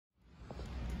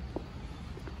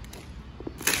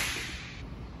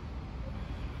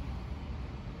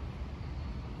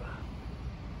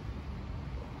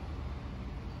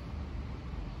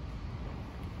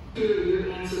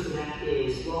Your answer to that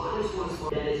is, well, I just want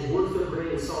something that is worth their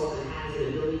grain of salt and has the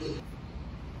ability to.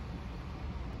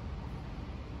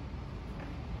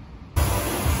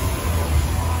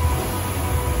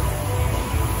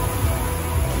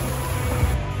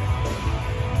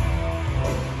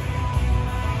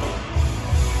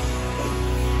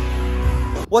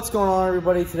 What's going on,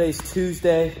 everybody? Today's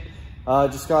Tuesday.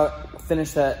 Just got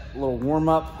finished that little warm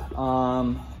up.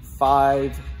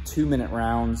 5 2-minute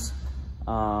rounds,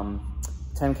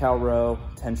 10 cal row,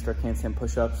 10 strict handstand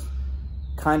push-ups.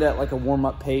 Kind of like a warm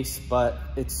up pace, but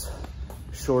it's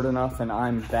short enough, and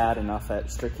I'm bad enough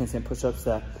at strict handstand push-ups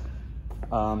that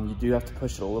you do have to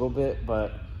push it a little bit,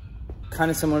 but kind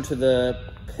of similar to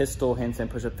the pistol handstand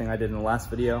push-up thing I did in the last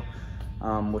video,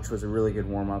 which was a really good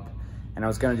warm up. And I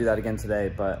was gonna do that again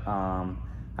today, but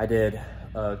I did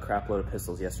a crap load of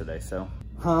pistols yesterday. So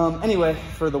anyway,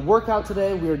 for the workout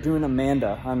today, we are doing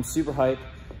Amanda. I'm super hyped.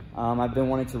 I've been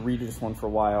wanting to redo this one for a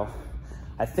while.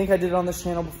 I think I did it on this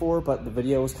channel before, but the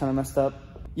video was kind of messed up.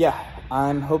 Yeah,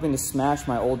 I'm hoping to smash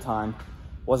my old time.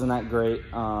 Wasn't that great.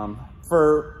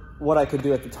 For what I could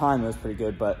do at the time, it was pretty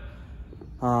good, but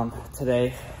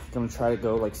today, I'm gonna try to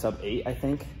go like sub 8, I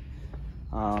think.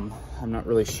 I'm not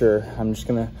really sure. I'm just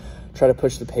gonna try to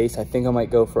push the pace. I think I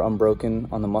might go for unbroken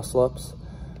on the muscle ups.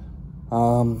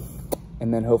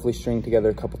 And then hopefully string together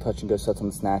a couple touch and go sets on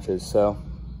the snatches. So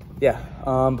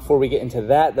yeah, before we get into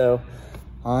that though,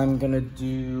 I'm gonna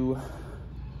do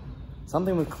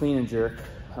something with clean and jerk.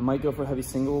 I might go for heavy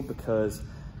single because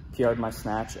PR'd my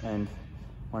snatch, and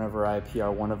whenever I PR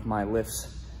one of my lifts,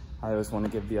 I always wanna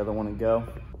give the other one a go.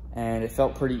 And it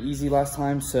felt pretty easy last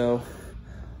time, so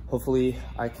hopefully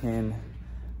I can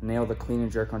nail the clean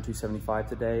and jerk on 275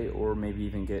 today, or maybe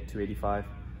even get 285.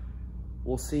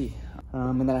 We'll see.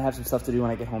 And then I have some stuff to do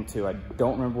when I get home too. I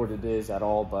don't remember what it is at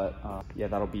all, but yeah,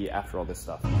 that'll be after all this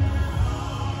stuff.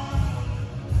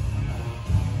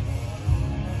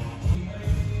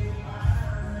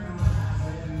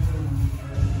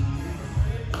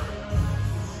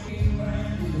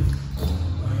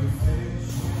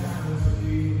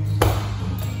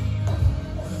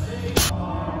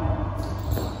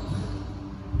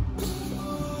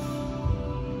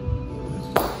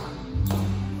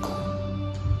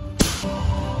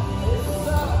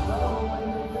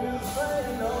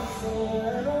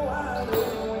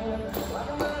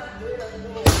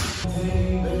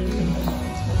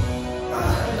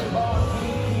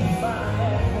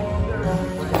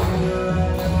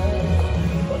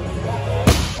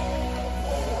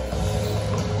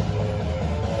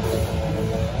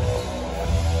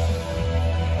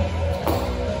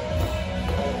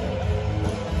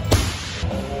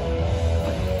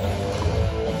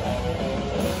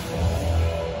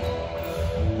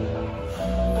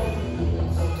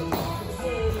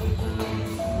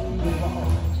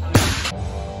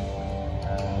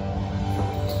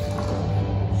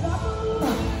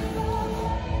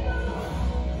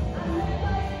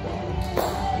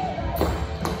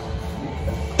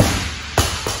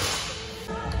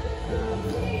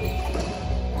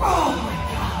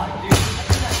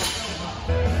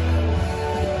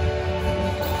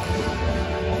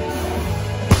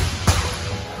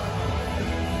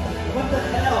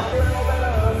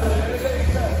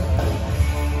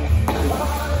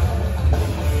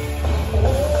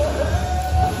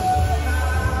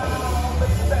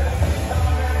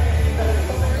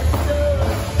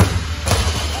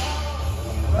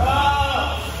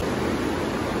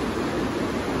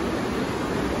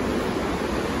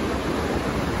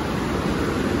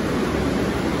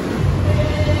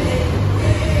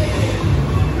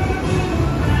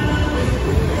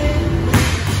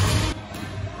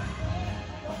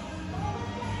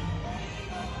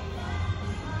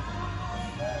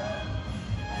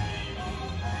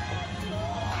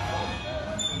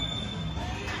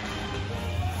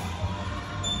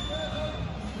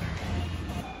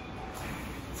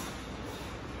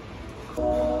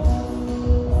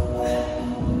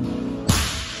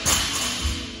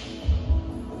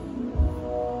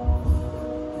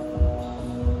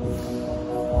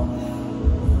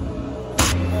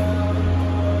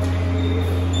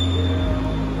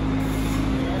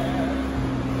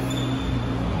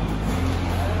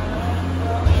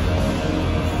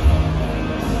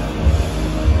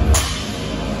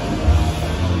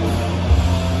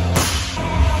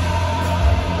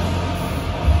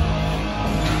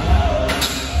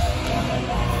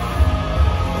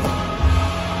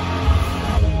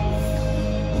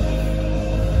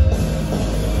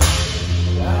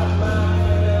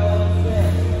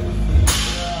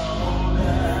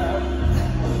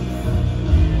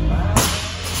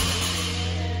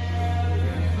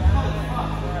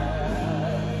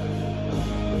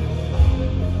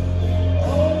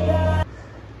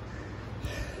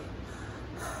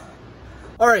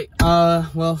 All right,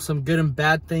 well, some good and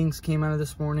bad things came out of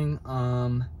this morning.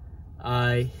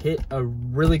 I hit a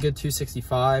really good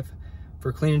 265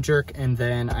 for clean and jerk, and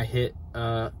then I hit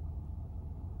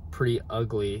pretty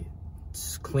ugly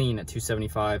clean at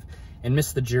 275 and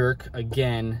missed the jerk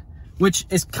again, which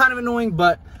is kind of annoying,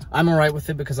 but I'm all right with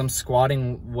it because I'm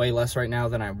squatting way less right now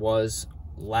than I was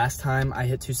last time I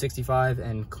hit 265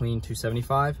 and clean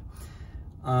 275.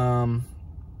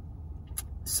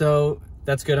 So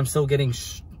that's good. I'm still getting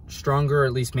stronger, or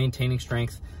at least maintaining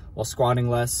strength while squatting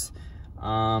less.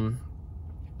 But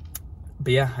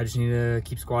yeah, I just need to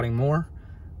keep squatting more.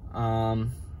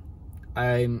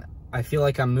 I feel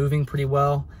like I'm moving pretty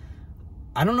well.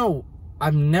 I don't know,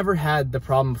 I've never had the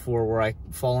problem before where I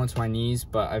fall into my knees,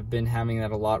 but I've been having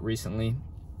that a lot recently.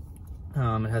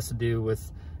 It has to do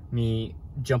with me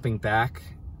jumping back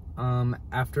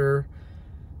after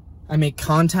I make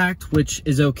contact, which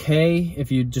is okay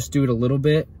if you just do it a little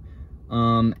bit.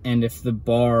 And if the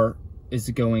bar is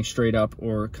going straight up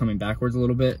or coming backwards a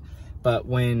little bit. But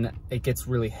when it gets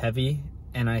really heavy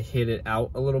and I hit it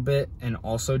out a little bit and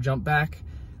also jump back,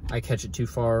 I catch it too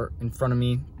far in front of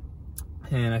me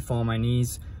and I fall on my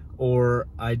knees. Or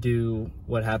I do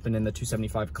what happened in the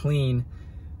 275 clean,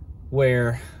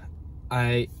 where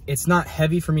it's not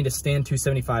heavy for me to stand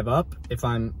 275 up if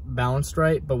I'm balanced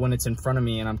right, but when it's in front of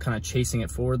me and I'm kind of chasing it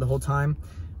forward the whole time,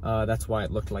 that's why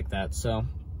it looked like that. So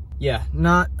yeah,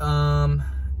 not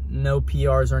no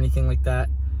PRs or anything like that,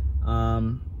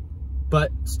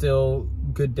 but still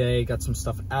good day, got some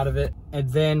stuff out of it. And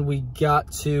then we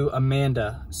got to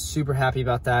Amanda, super happy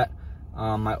about that.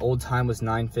 My old time was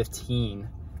 9:15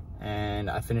 and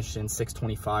I finished in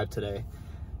 6:25 today.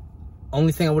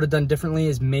 Only thing I would have done differently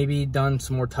is maybe done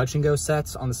some more touch and go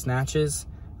sets on the snatches,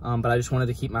 but I just wanted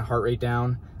to keep my heart rate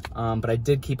down. But I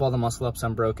did keep all the muscle ups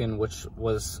unbroken, which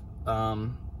was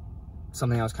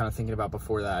something I was kind of thinking about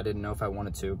before that. I didn't know if I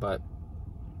wanted to, but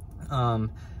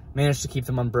managed to keep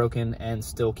them unbroken and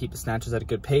still keep the snatches at a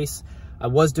good pace. I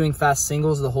was doing fast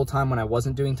singles the whole time when I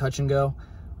wasn't doing touch and go,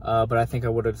 but I think I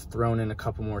would have thrown in a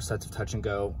couple more sets of touch and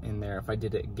go in there if I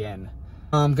did it again.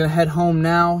 I'm gonna head home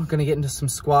now. Gonna get into some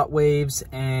squat waves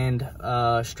and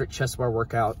strict chest bar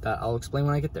workout that I'll explain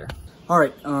when I get there. All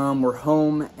right, we're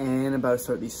home and about to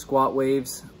start these squat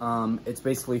waves. It's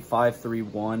basically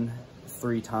 5-3-1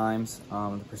 3 times.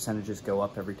 The percentages go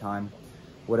up every time.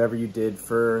 Whatever you did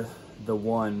for the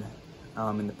 1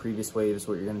 in the previous wave is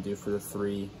what you're gonna do for the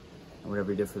 3, and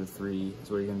whatever you did for the 3 is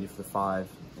what you're gonna do for the 5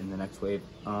 in the next wave.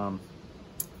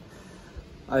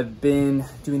 I've been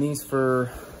doing these for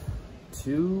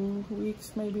 2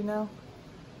 weeks maybe now,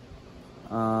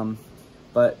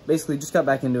 but basically just got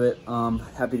back into it.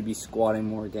 Happy to be squatting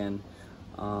more again.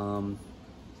 I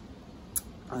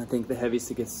think the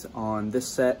heaviest it gets on this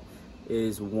set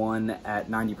is 1 at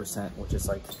 90%, which is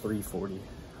like 340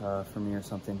 for me or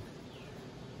something.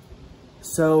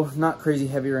 So not crazy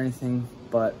heavy or anything,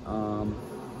 but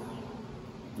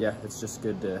yeah, it's just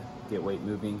good to get weight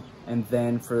moving. And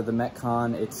then for the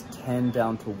Metcon, it's 10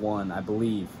 down to 1, I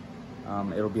believe.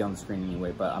 It'll be on the screen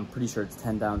anyway, but I'm pretty sure it's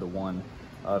 10 down to 1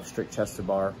 of strict chest to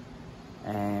bar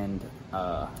and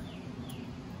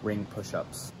ring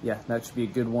push-ups. Yeah, that should be a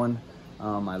good one.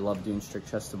 I love doing strict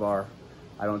chest to bar.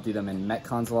 I don't do them in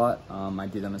Metcons a lot. I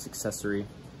do them as accessory.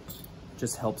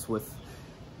 Just helps with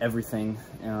everything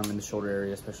in the shoulder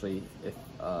area, especially if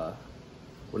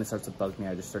when it starts to bug me,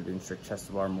 I just start doing strict chest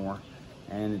to bar more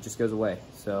and it just goes away.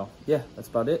 So yeah, that's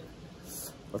about it.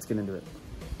 Let's get into it.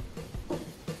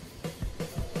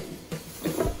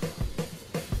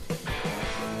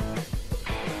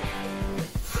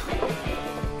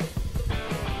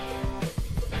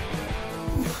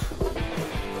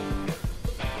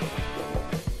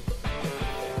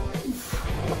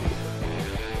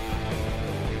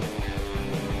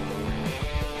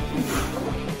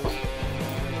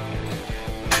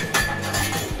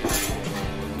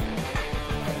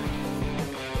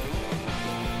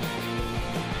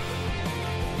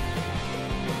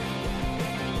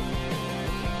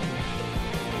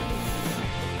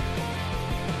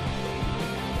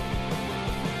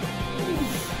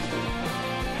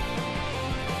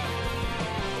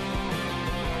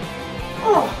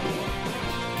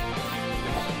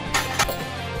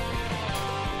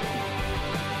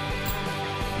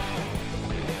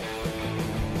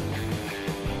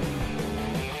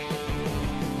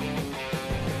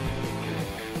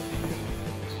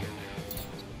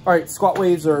 All right, squat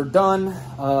waves are done.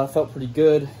 Felt pretty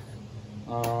good.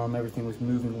 Everything was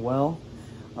moving well.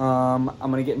 I'm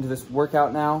gonna get into this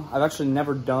workout now. I've actually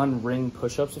never done ring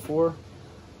push-ups before,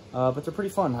 but they're pretty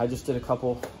fun. I just did a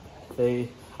couple. I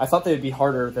thought they would be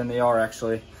harder than they are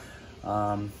actually.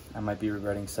 I might be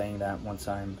regretting saying that once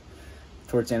I'm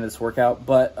towards the end of this workout,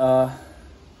 but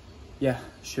yeah,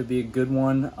 should be a good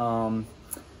one.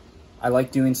 I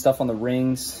like doing stuff on the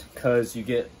rings because you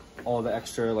get all the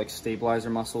extra like stabilizer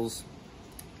muscles,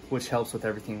 which helps with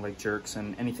everything like jerks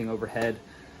and anything overhead.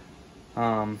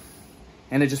 And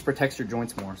it just protects your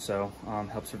joints more, so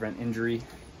helps prevent injury.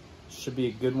 Should be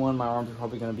a good one. My arms are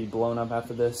probably going to be blown up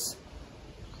after this.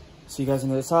 See you guys on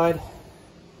the other side.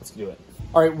 Let's do it.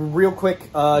 All right, real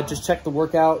quick, just check the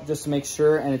workout just to make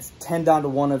sure, and it's 10 down to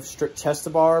 1 of strict chest to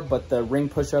bar, but the ring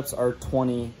push-ups are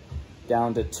 20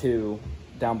 down to 2,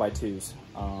 down by 2s.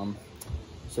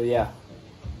 So yeah,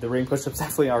 the ring push-ups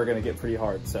definitely are going to get pretty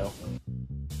hard, so.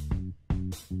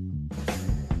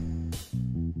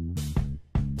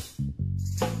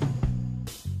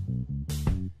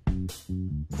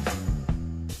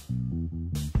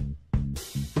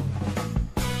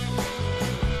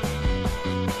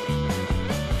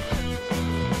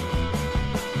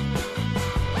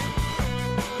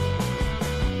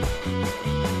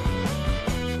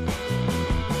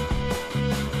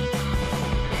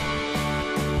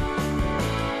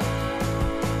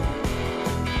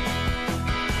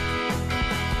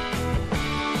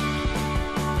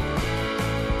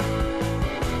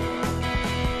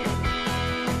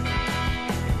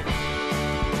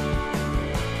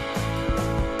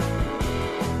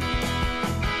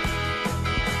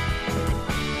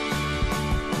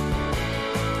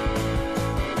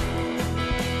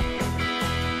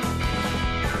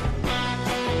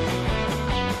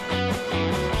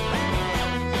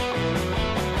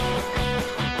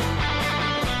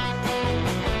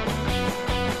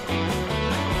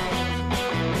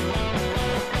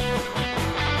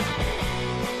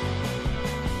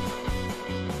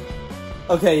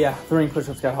 Okay, yeah, the ring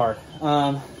push-ups got hard.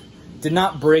 Did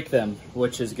not break them,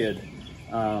 which is good.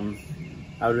 I would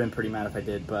have been pretty mad if I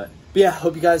did, but yeah,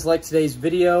 hope you guys liked today's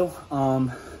video.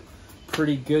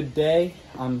 Pretty good day.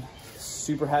 I'm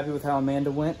super happy with how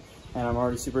Amanda went, and I'm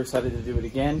already super excited to do it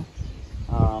again.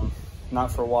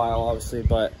 Not for a while, obviously,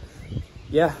 but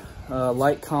yeah,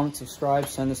 like, comment, subscribe,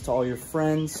 send this to all your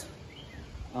friends.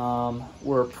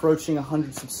 We're approaching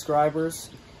 100 subscribers.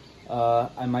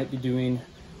 I might be doing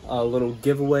a little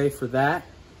giveaway for that.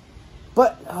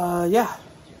 But yeah,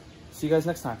 see you guys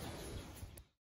next time.